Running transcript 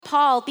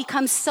Paul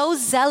becomes so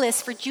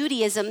zealous for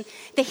Judaism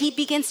that he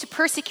begins to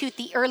persecute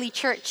the early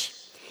church.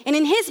 And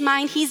in his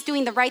mind, he's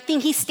doing the right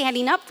thing. He's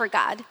standing up for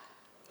God.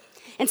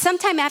 And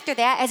sometime after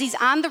that, as he's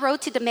on the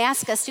road to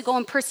Damascus to go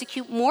and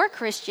persecute more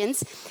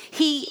Christians,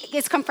 he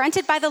is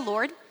confronted by the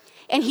Lord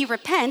and he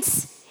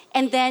repents,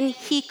 and then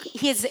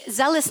his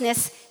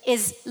zealousness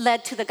is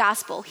led to the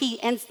gospel.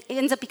 He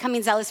ends up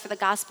becoming zealous for the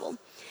gospel.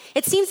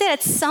 It seems that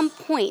at some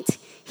point,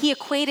 he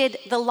equated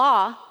the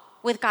law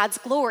with God's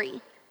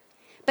glory.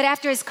 But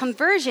after his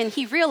conversion,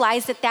 he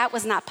realized that that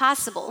was not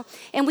possible.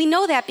 And we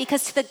know that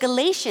because to the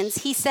Galatians,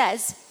 he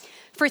says,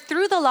 "For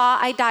through the law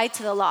I died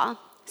to the law,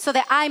 so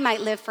that I might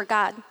live for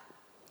God.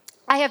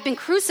 I have been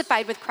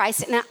crucified with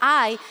Christ, and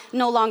I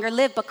no longer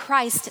live, but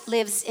Christ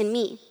lives in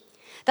me.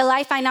 The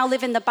life I now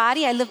live in the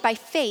body, I live by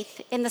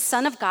faith in the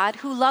Son of God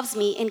who loves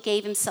me and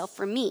gave himself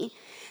for me."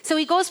 So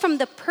he goes from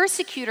the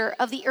persecutor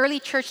of the early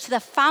church to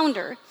the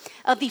founder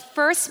of the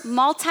first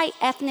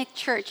multi-ethnic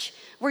church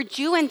where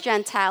Jew and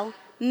Gentile,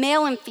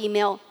 male and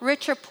female,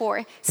 rich or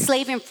poor,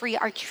 slave and free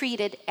are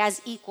treated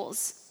as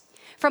equals.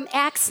 From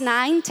Acts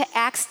 9 to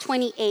Acts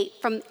 28,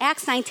 from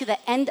Acts 9 to the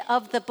end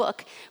of the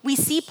book, we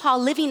see Paul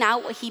living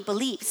out what he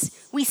believes.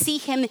 We see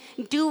him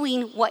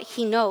doing what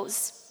he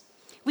knows.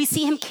 We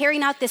see him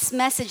carrying out this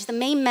message, the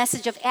main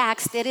message of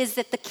Acts, that is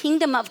that the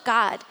kingdom of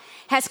God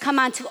has come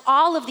onto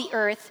all of the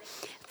earth,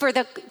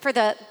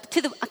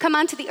 come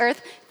onto the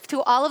earth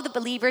to all of the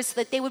believers so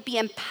that they would be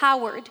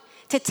empowered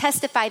to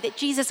testify that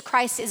Jesus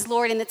Christ is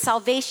Lord and that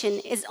salvation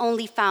is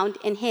only found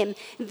in him.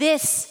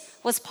 This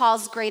was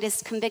Paul's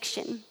greatest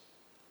conviction.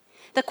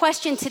 The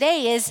question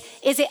today is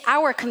it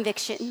our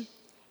conviction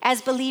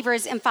as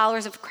believers and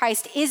followers of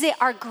Christ? Is it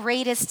our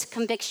greatest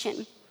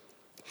conviction?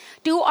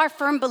 Do our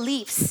firm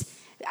beliefs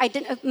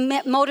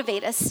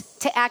motivate us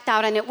to act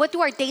out on it? What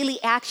do our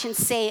daily actions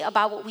say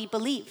about what we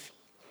believe?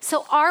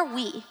 So are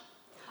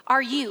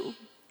you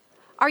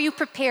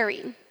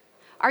preparing?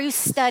 Are you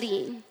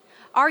studying?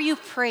 Are you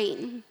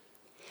praying?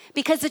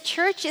 Because the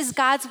church is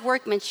God's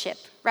workmanship,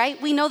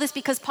 right? We know this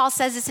because Paul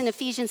says this in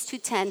Ephesians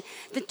 2:10.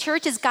 The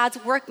church is God's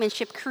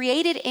workmanship,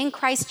 created in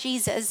Christ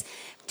Jesus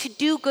to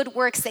do good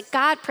works that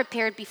God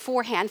prepared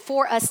beforehand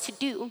for us to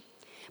do.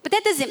 But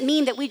that doesn't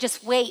mean that we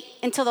just wait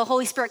until the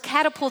Holy Spirit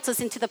catapults us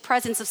into the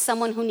presence of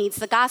someone who needs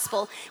the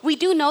gospel. We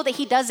do know that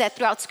he does that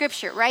throughout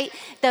Scripture, right?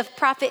 The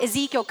prophet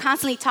Ezekiel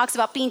constantly talks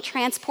about being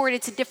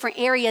transported to different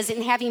areas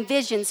and having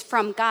visions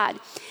from God.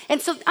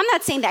 And so I'm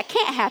not saying that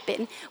can't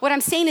happen. What I'm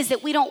saying is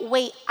that we don't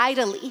wait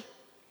idly,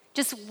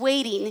 just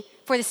waiting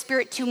for the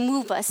Spirit to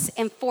move us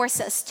and force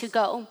us to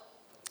go.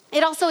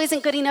 It also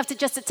isn't good enough to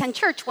just attend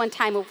church one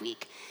time a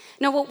week.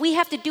 No, what we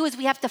have to do is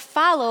we have to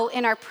follow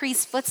in our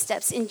priest's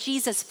footsteps, in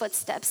Jesus'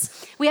 footsteps.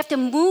 We have to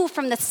move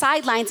from the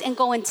sidelines and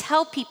go and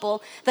tell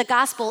people the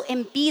gospel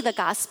and be the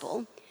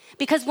gospel.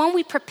 Because when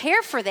we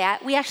prepare for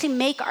that, we actually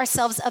make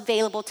ourselves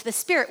available to the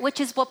Spirit, which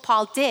is what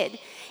Paul did.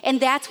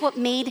 And that's what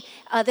made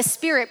the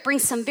Spirit bring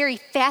some very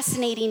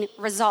fascinating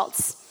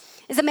results.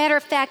 As a matter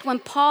of fact, when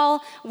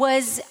Paul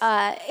was,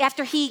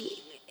 after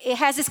he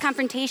has this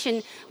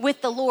confrontation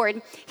with the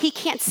Lord, he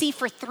can't see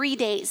for 3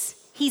 days.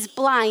 He's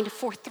blind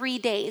for 3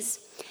 days.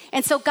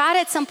 And so God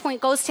at some point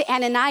goes to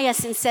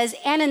Ananias and says,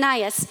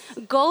 "Ananias,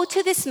 go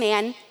to this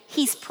man.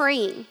 He's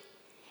praying."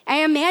 I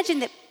imagine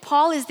that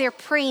Paul is there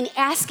praying,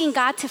 asking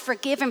God to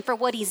forgive him for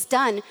what he's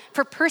done,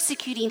 for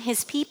persecuting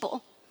his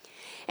people.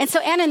 And so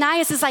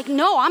Ananias is like,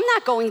 "No, I'm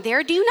not going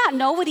there. Do you not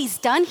know what he's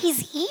done?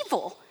 He's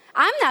evil.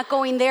 I'm not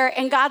going there."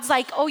 And God's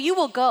like, "Oh, you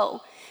will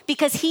go,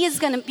 because he is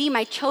going to be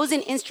my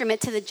chosen instrument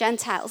to the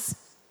Gentiles."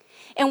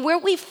 And where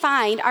we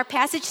find our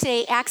passage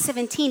today, Acts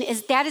 17,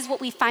 that is what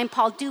we find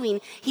Paul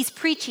doing. He's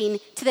preaching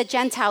to the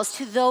Gentiles,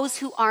 to those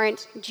who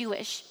aren't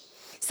Jewish.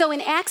 So in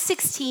Acts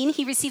 16,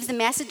 he receives the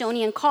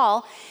Macedonian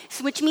call,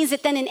 which means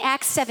that then in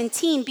Acts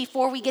 17,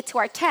 before we get to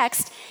our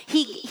text,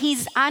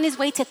 he's on his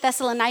way to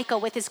Thessalonica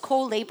with his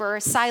co-laborer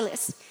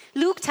Silas.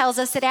 Luke tells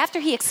us that after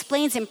he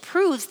explains and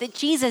proves that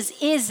Jesus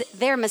is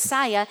their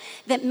Messiah,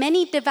 that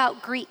many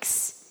devout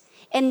Greeks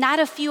and not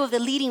a few of the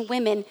leading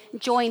women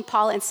joined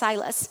Paul and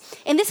Silas.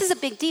 And this is a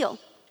big deal,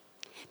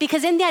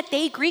 because in that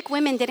day, Greek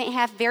women didn't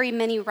have very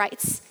many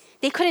rights.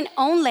 They couldn't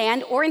own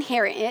land or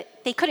inherit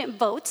it. They couldn't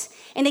vote,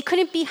 and they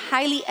couldn't be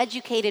highly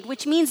educated,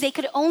 which means they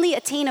could only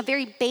attain a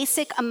very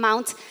basic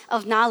amount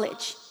of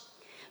knowledge.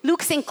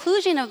 Luke's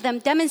inclusion of them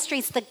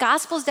demonstrates the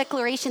gospel's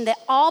declaration that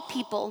all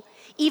people,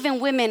 even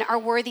women, are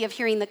worthy of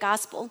hearing the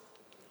gospel.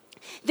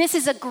 This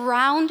is a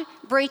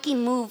groundbreaking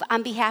move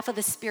on behalf of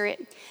the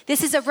Spirit.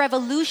 This is a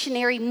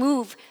revolutionary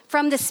move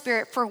from the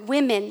Spirit for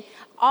women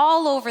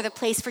all over the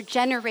place for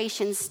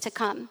generations to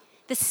come.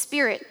 The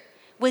Spirit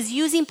was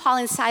using Paul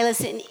and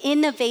Silas in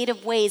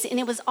innovative ways, and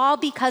it was all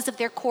because of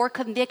their core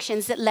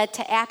convictions that led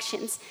to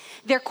actions.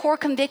 Their core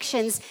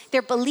convictions,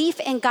 their belief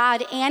in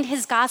God and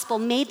his gospel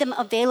made them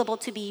available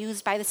to be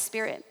used by the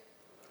Spirit.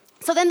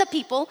 So then the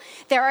people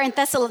that are in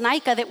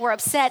Thessalonica that were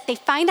upset, they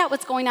find out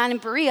what's going on in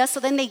Berea, so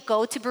then they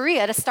go to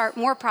Berea to start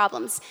more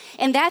problems.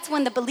 And that's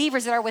when the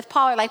believers that are with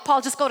Paul are like,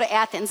 "Paul, just go to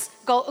Athens.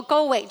 Go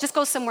away. Just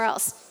go somewhere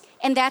else."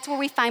 And that's where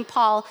we find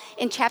Paul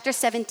in chapter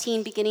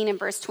 17, beginning in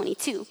verse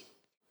 22.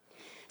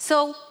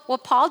 So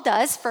what Paul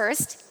does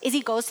first is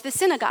he goes to the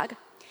synagogue.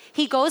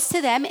 He goes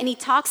to them and he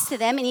talks to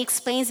them and he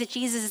explains that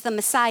Jesus is the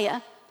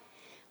Messiah.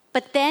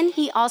 But then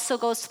he also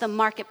goes to the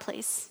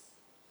marketplace.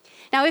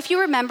 Now, if you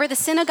remember, the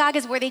synagogue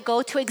is where they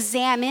go to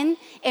examine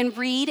and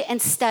read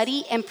and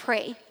study and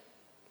pray.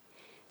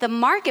 The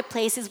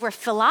marketplace is where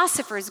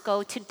philosophers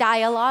go to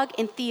dialogue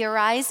and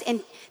theorize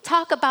and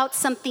talk about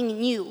something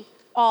new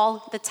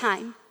all the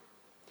time.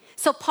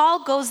 So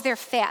Paul goes there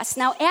fast.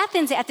 Now,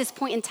 Athens at this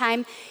point in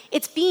time,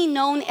 it's being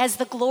known as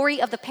the glory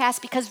of the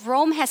past because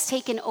Rome has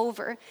taken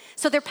over.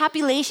 So their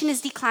population is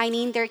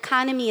declining, their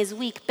economy is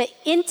weak, but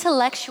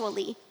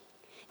intellectually,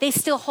 they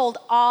still hold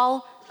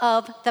all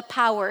of the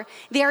power.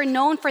 They are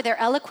known for their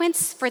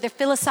eloquence, for their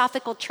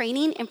philosophical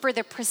training, and for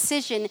their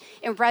precision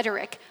in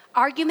rhetoric.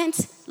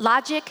 Arguments,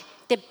 logic,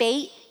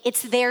 debate,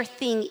 it's their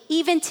thing.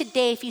 Even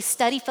today, if you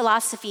study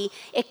philosophy,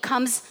 it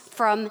comes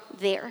from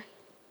there.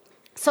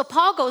 So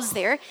Paul goes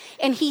there,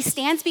 and he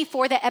stands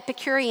before the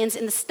Epicureans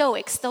and the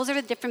Stoics. Those are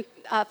the different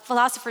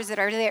philosophers that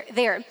are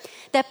there.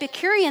 The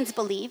Epicureans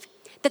believe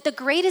that the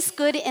greatest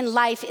good in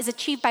life is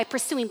achieved by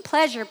pursuing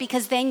pleasure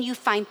because then you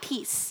find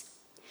peace.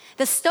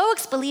 The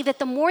Stoics believe that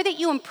the more that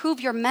you improve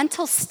your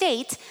mental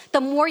state,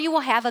 the more you will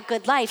have a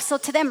good life. So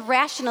to them,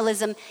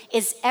 rationalism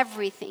is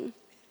everything.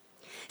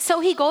 So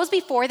he goes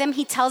before them,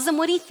 he tells them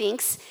what he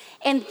thinks,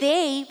 and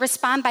they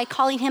respond by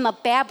calling him a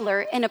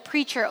babbler and a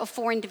preacher of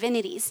foreign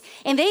divinities.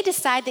 And they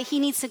decide that he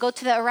needs to go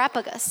to the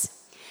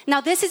Areopagus. Now,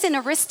 this is an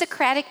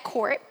aristocratic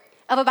court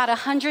of about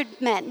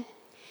 100 men.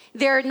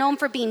 They're known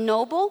for being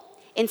noble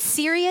and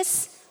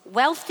serious,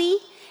 wealthy,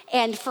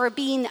 and for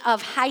being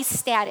of high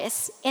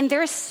status. And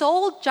their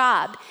sole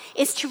job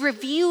is to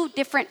review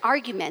different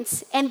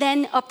arguments and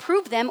then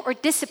approve them or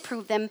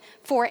disapprove them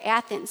for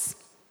Athens.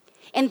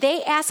 And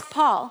they ask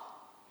Paul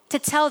to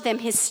tell them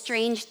his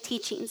strange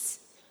teachings.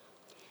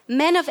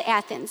 Men of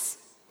Athens,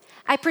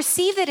 I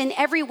perceive that in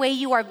every way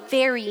you are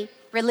very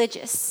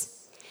religious.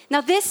 Now,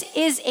 this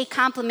is a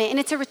compliment, and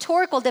it's a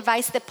rhetorical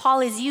device that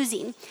Paul is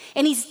using.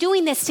 And he's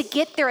doing this to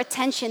get their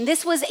attention.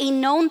 This was a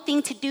known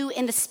thing to do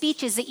in the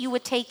speeches that you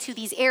would take to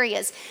these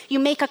areas. You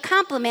make a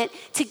compliment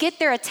to get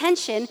their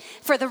attention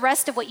for the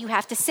rest of what you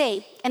have to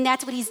say. And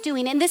that's what he's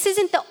doing. And this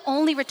isn't the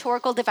only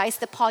rhetorical device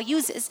that Paul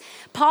uses.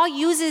 Paul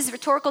uses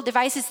rhetorical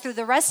devices through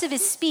the rest of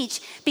his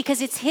speech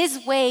because it's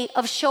his way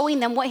of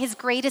showing them what his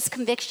greatest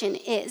conviction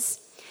is.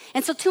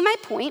 And so to my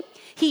point,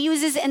 he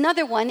uses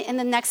another one in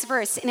the next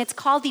verse, and it's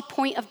called the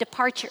point of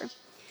departure.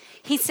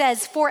 He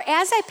says, "For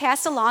as I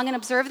passed along and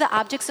observed the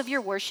objects of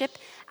your worship,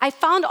 I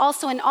found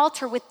also an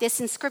altar with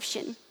this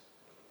inscription,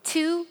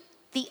 to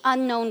the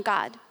unknown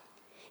God."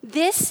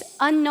 This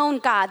unknown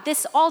God,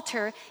 this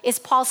altar is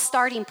Paul's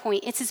starting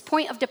point. It's his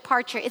point of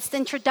departure. It's the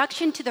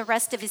introduction to the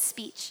rest of his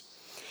speech.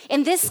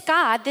 And this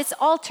God, this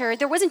altar,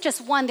 there wasn't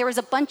just one, there was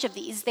a bunch of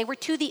these. They were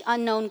to the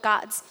unknown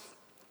gods.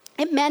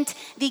 It meant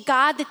the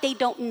God that they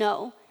don't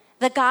know,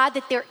 the God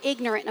that they're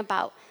ignorant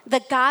about, the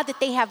God that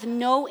they have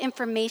no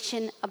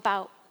information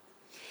about.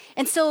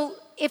 And so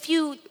if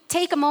you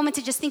take a moment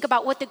to just think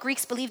about what the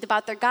Greeks believed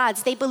about their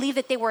gods, they believed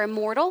that they were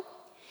immortal.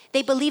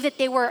 They believed that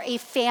they were a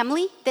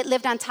family that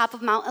lived on top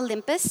of Mount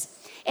Olympus.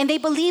 And they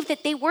believed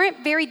that they weren't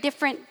very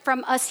different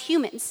from us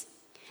humans.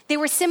 They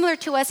were similar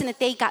to us in that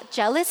they got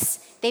jealous,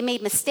 they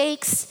made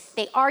mistakes,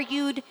 they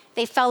argued,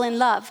 they fell in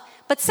love.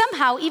 But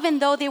somehow, even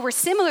though they were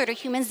similar to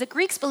humans, the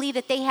Greeks believed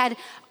that they had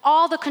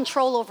all the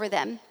control over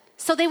them.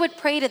 So they would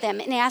pray to them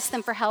and ask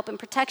them for help and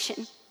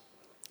protection.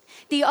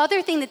 The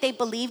other thing that they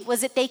believed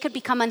was that they could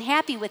become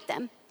unhappy with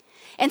them.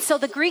 And so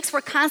the Greeks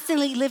were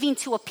constantly living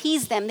to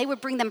appease them. They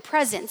would bring them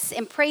presents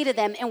and pray to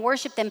them and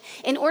worship them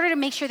in order to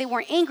make sure they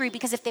weren't angry,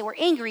 because if they were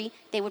angry,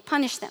 they would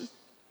punish them.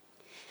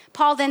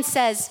 Paul then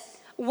says,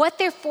 "What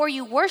therefore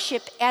you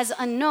worship as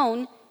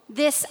unknown,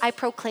 this I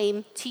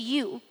proclaim to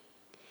you."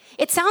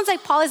 It sounds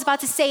like Paul is about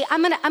to say,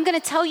 I'm going to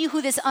tell you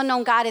who this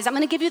unknown God is. I'm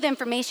going to give you the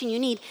information you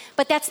need.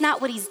 But that's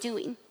not what he's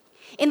doing.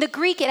 In the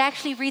Greek, it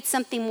actually reads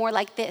something more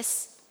like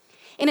this.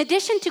 In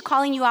addition to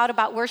calling you out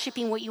about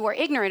worshiping what you are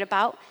ignorant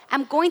about,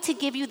 I'm going to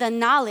give you the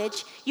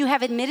knowledge you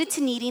have admitted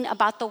to needing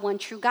about the one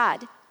true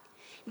God.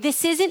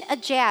 This isn't a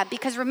jab,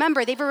 because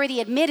remember, they've already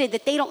admitted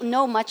that they don't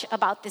know much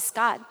about this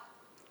God.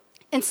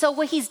 And so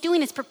what he's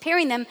doing is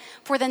preparing them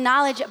for the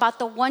knowledge about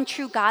the one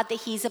true God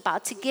that he's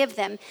about to give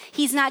them.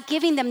 He's not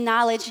giving them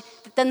knowledge,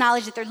 the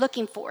knowledge that they're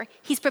looking for.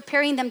 He's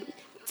preparing them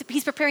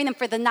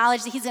for the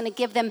knowledge that he's going to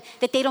give them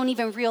that they don't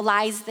even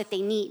realize that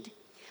they need.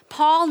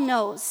 Paul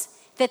knows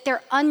that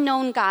their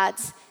unknown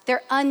gods,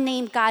 their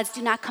unnamed gods,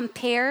 do not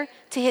compare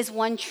to his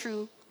one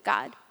true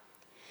God.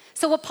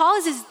 So what Paul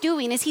is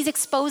doing is he's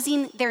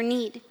exposing their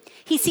need.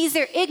 He sees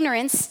their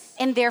ignorance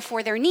and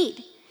therefore their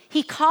need.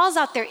 He calls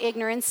out their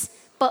ignorance,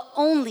 but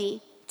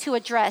only to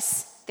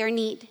address their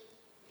need.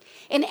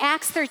 In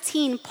Acts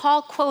 13,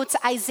 Paul quotes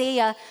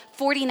Isaiah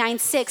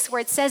 49:6, where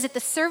it says that the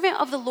servant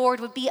of the Lord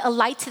would be a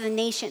light to the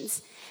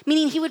nations,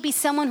 meaning he would be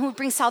someone who would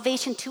bring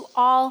salvation to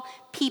all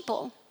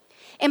people.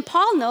 And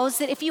Paul knows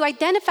that if you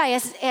identify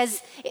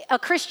as a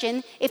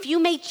Christian, if you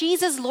make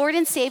Jesus Lord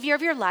and Savior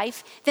of your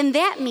life, then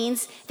that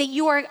means that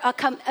you are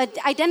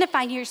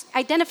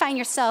identifying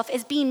yourself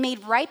as being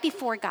made right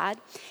before God,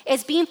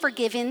 as being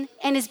forgiven,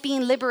 and as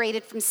being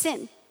liberated from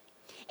sin.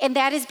 And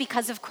that is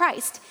because of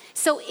Christ.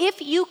 So if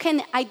you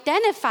can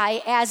identify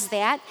as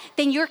that,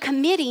 then you're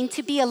committing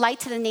to be a light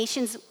to the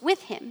nations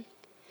with him.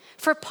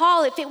 For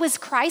Paul, if it was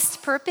Christ's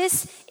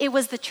purpose, it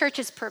was the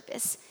church's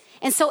purpose.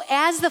 And so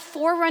as the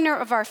forerunner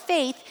of our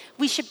faith,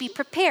 we should be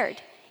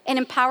prepared and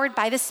empowered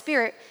by the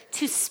Spirit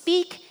to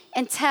speak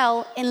and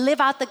tell and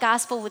live out the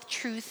gospel with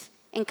truth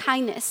and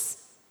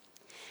kindness.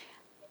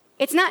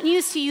 It's not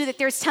news to you that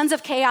there's tons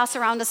of chaos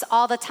around us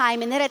all the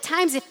time, and that at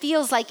times it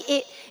feels like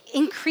it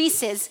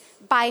increases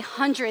by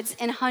hundreds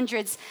and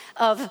hundreds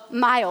of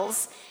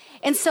miles.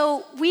 And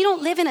so we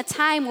don't live in a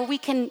time where we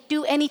can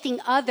do anything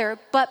other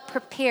but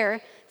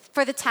prepare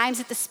for the times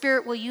that the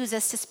Spirit will use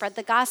us to spread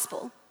the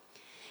gospel.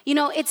 You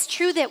know, it's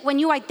true that when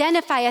you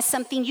identify as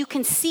something, you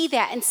can see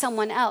that in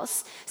someone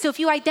else. So if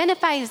you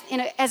identify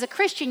as a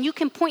Christian, you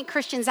can point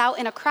Christians out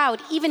in a crowd,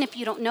 even if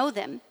you don't know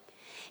them.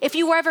 If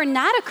you were ever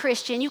not a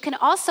Christian, you can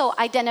also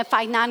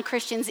identify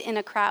non-Christians in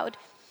a crowd.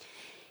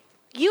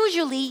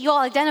 Usually, you'll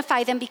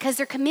identify them because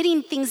they're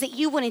committing things that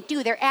you wouldn't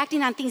do. They're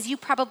acting on things you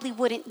probably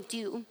wouldn't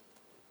do.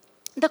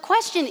 The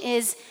question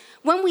is,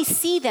 when we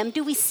see them,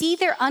 do we see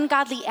their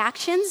ungodly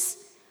actions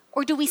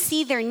or do we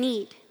see their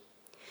need?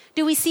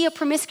 Do we see a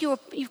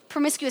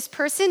promiscuous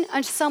person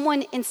or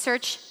someone in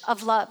search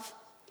of love?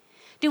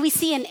 Do we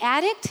see an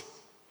addict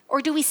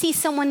or do we see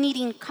someone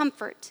needing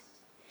comfort?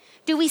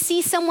 Do we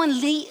see someone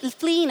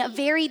fleeing a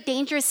very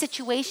dangerous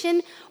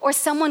situation or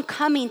someone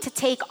coming to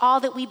take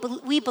all that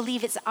we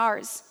believe is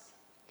ours?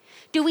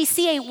 Do we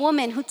see a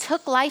woman who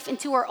took life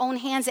into her own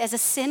hands as a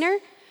sinner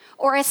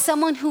or as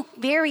someone who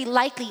very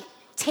likely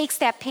takes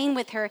that pain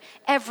with her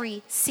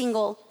every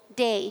single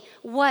day?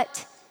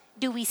 What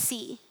do we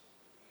see?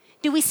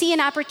 Do we see an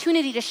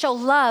opportunity to show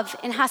love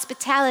and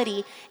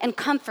hospitality and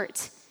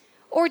comfort?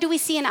 Or do we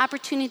see an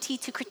opportunity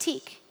to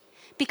critique?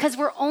 Because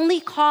we're only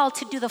called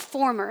to do the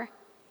former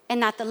and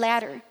not the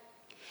latter.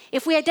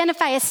 If we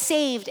identify as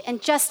saved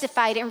and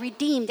justified and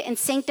redeemed and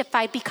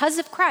sanctified because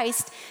of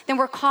Christ, then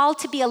we're called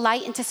to be a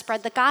light and to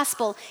spread the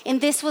gospel.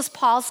 And this was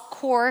Paul's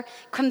core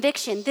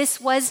conviction.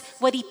 This was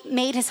what he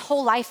made his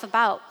whole life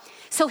about.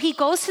 So he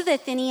goes to the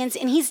Athenians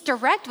and he's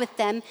direct with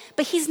them,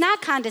 but he's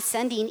not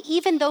condescending,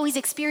 even though he's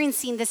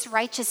experiencing this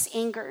righteous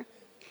anger.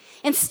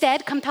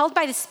 Instead, compelled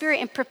by the Spirit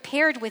and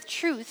prepared with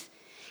truth,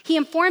 he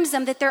informs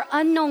them that their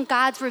unknown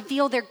gods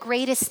reveal their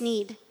greatest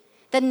need,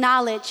 the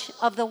knowledge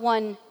of the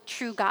one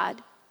true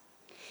God.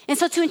 And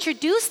so to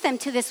introduce them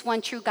to this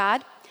one true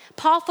God,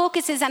 Paul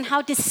focuses on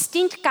how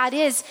distinct God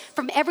is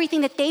from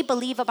everything that they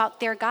believe about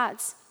their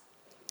gods.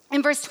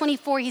 In verse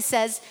 24, he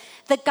says,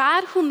 "The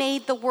God who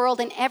made the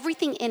world and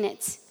everything in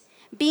it,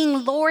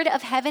 being Lord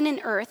of heaven and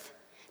earth,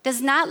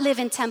 does not live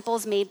in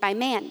temples made by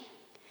man."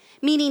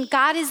 Meaning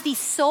God is the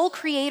sole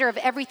creator of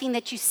everything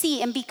that you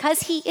see. And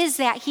because he is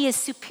that, he is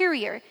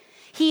superior.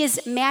 He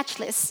is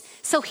matchless.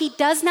 So he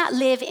does not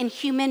live in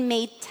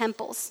human-made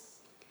temples.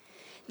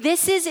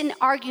 This is an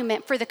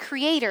argument for the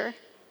creator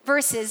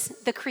versus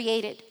the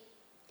created.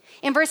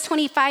 In verse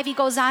 25, he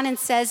goes on and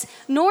says,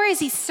 "Nor is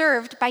he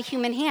served by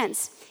human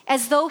hands,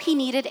 as though he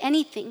needed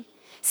anything,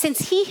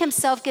 since he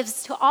himself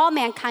gives to all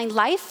mankind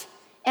life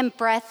and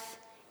breath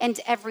and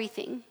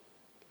everything."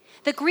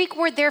 The Greek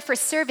word there for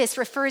service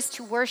refers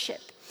to worship.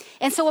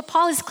 And so what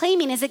Paul is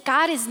claiming is that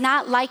God is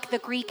not like the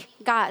Greek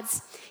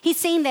gods. He's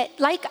saying that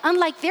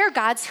unlike their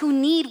gods who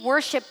need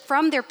worship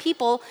from their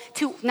people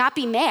to not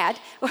be mad,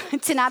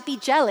 to not be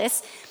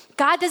jealous,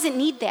 God doesn't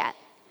need that.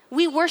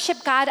 We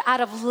worship God out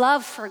of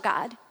love for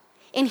God.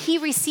 And he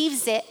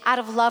receives it out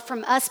of love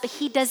from us, but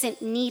he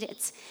doesn't need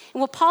it.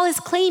 And what Paul is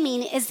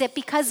claiming is that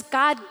because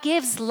God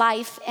gives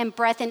life and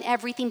breath and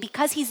everything,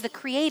 because he's the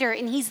creator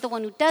and he's the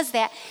one who does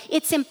that,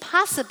 it's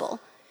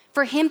impossible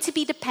for him to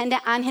be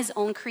dependent on his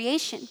own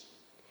creation.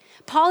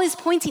 Paul is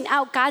pointing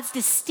out God's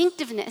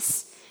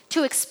distinctiveness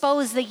to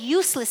expose the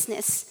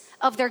uselessness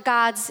of their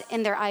gods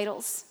and their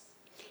idols.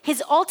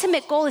 His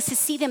ultimate goal is to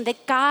see them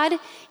that God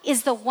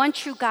is the one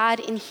true God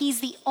and he's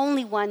the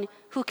only one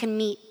who can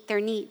meet their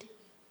need.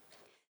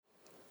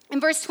 In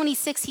verse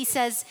 26, he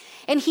says,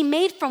 "And he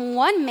made from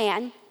one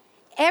man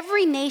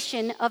every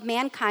nation of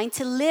mankind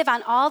to live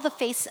on all the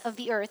face of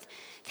the earth,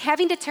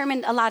 having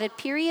determined allotted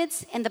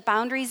periods and the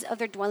boundaries of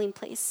their dwelling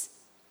place."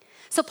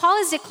 So Paul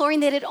is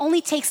declaring that it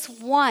only takes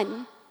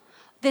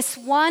this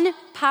one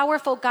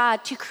powerful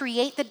God to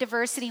create the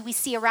diversity we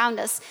see around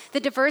us, the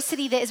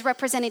diversity that is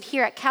represented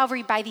here at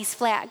Calvary by these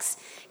flags.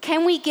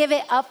 Can we give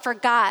it up for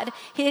God?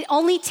 It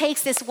only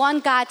takes this one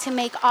God to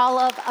make all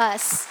of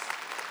us.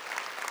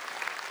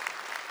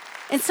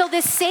 And so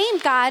this same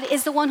God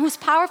is the one who's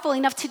powerful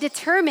enough to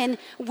determine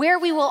where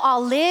we will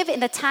all live in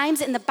the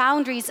times and the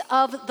boundaries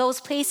of those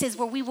places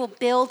where we will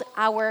build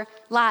our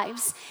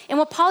lives. And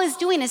what Paul is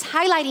doing is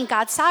highlighting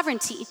God's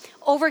sovereignty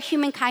over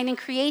humankind and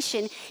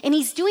creation. And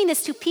he's doing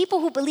this to people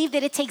who believe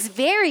that it takes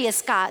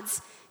various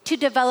gods to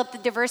develop the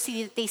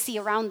diversity that they see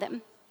around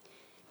them.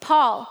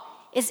 Paul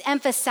is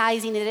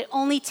emphasizing that it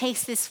only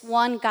takes this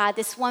one God,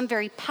 this one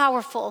very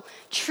powerful,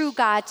 true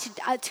God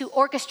to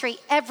orchestrate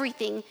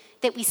everything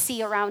that we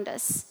see around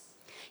us.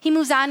 He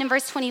moves on in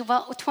verse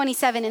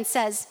 27 and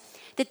says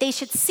that they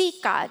should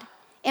seek God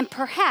and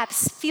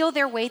perhaps feel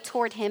their way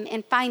toward him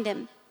and find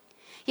him.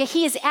 Yet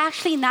he is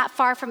actually not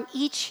far from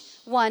each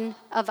one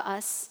of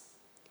us.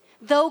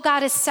 Though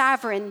God is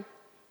sovereign,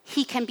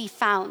 he can be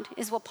found,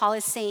 is what Paul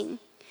is saying.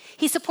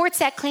 He supports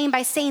that claim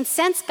by saying,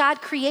 since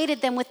God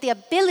created them with the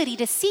ability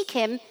to seek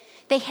him,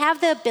 they have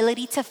the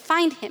ability to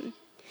find him.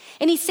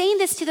 And he's saying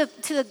this to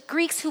the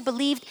Greeks who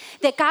believed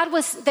that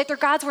their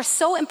gods were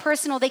so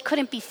impersonal they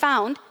couldn't be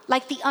found,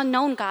 like the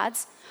unknown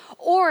gods,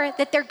 or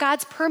that their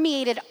gods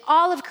permeated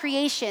all of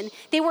creation.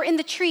 They were in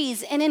the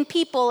trees and in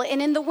people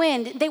and in the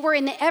wind. They were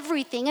in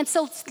everything. And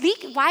so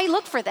why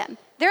look for them?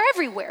 They're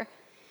everywhere.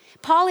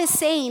 Paul is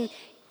saying,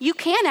 you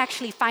can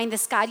actually find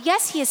this God.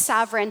 Yes, he is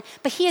sovereign,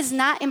 but he is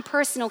not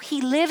impersonal.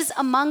 He lives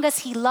among us,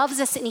 he loves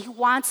us, and he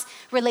wants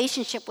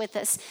relationship with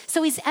us.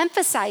 So he's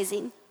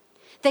emphasizing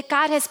that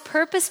God has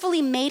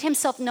purposefully made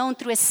himself known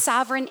through his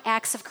sovereign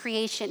acts of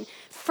creation,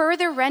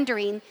 further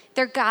rendering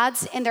their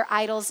gods and their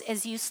idols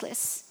as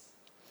useless.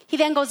 He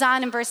then goes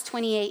on in verse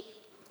 28,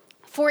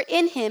 for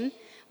in him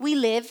we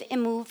live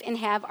and move and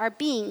have our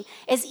being,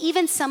 as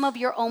even some of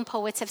your own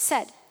poets have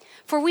said.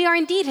 For we are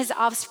indeed his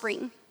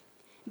offspring.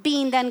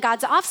 Being then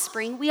God's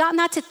offspring, we ought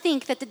not to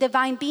think that the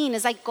divine being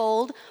is like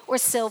gold or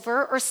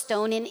silver or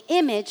stone, an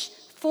image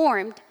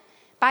formed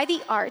by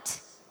the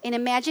art and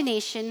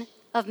imagination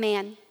of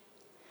man.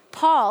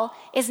 Paul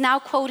is now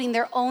quoting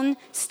their own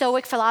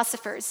Stoic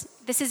philosophers.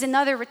 This is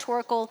another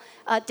rhetorical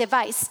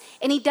device.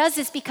 And he does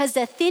this because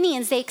the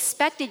Athenians, they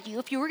expected you,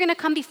 if you were going to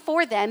come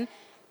before them,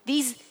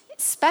 these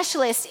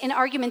specialists in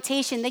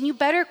argumentation, then you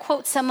better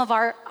quote some of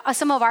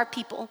our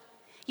people.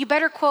 You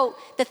better quote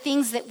the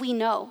things that we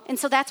know. And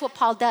so that's what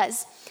Paul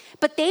does.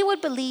 But they would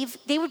believe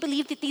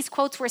that these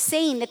quotes were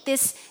saying that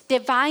this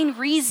divine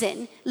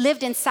reason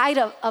lived inside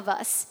of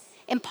us.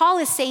 And Paul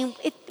is saying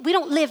we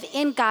don't live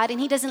in God and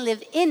he doesn't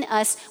live in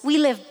us. We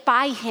live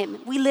by him.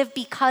 We live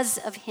because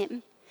of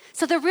him.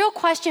 So the real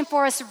question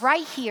for us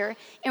right here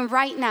and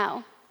right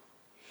now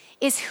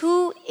is,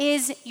 who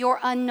is your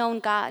unknown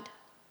God?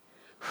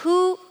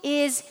 Who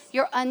is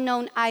your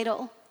unknown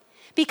idol?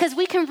 Because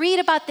we can read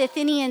about the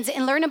Athenians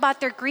and learn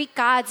about their Greek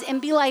gods and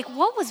be like,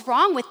 what was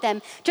wrong with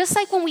them? Just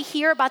like when we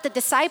hear about the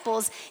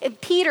disciples and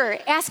Peter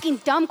asking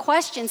dumb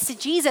questions to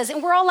Jesus,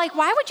 and we're all like,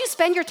 why would you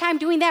spend your time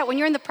doing that when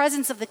you're in the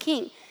presence of the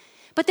king?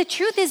 But the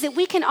truth is that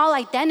we can all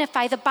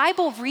identify. The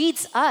Bible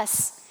reads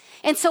us.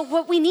 And so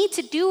what we need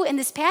to do in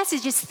this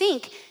passage is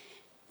think.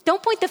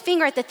 Don't point the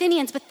finger at the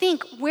Athenians, but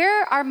think,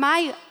 where are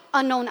my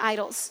unknown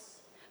idols?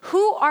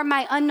 Who are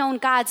my unknown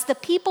gods? The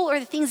people or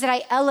the things that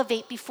I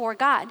elevate before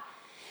God?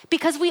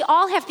 Because we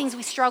all have things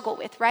we struggle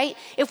with, right?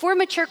 If we're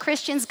mature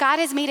Christians, God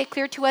has made it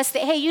clear to us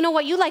that, hey, you know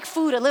what? You like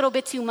food a little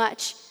bit too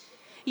much.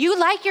 You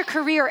like your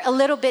career a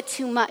little bit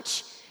too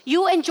much.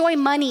 You enjoy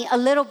money a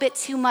little bit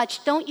too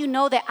much. Don't you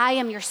know that I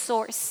am your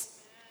source?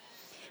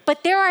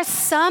 But there are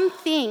some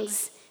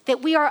things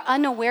that we are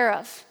unaware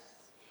of.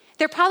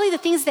 They're probably the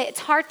things that it's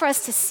hard for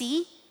us to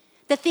see,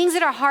 the things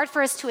that are hard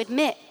for us to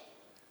admit.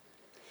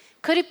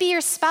 Could it be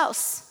your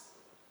spouse?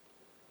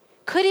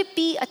 Could it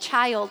be a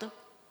child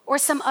or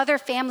some other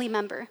family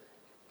member?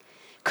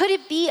 Could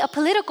it be a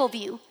political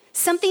view,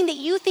 something that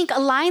you think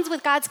aligns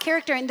with God's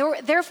character and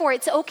therefore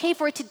it's okay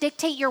for it to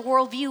dictate your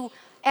worldview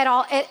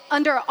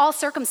under all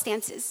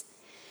circumstances?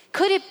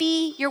 Could it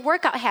be your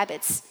workout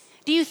habits?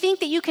 Do you think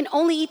that you can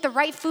only eat the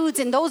right foods,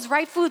 and those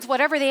right foods,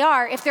 whatever they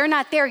are, if they're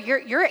not there,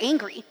 you're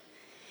angry?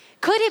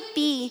 Could it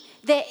be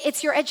that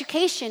it's your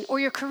education or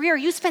your career?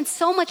 You spend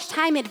so much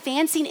time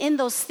advancing in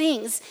those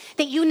things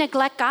that you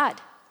neglect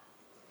God.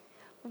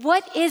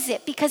 What is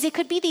it? Because it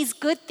could be these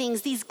good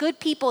things, these good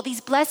people, these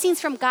blessings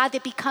from God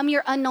that become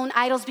your unknown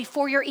idols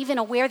before you're even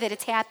aware that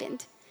it's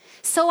happened.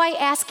 So I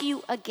ask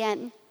you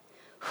again,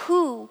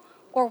 who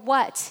or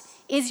what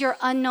is your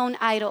unknown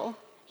idol,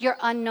 your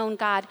unknown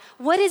God?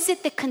 What is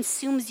it that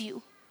consumes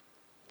you?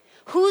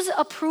 Whose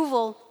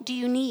approval do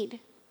you need?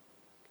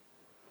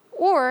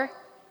 Or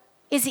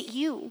is it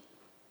you?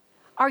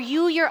 Are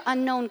you your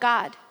unknown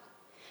God?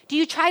 Do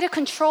you try to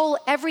control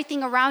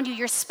everything around you,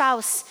 your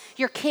spouse,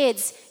 your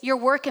kids, your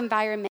work environment?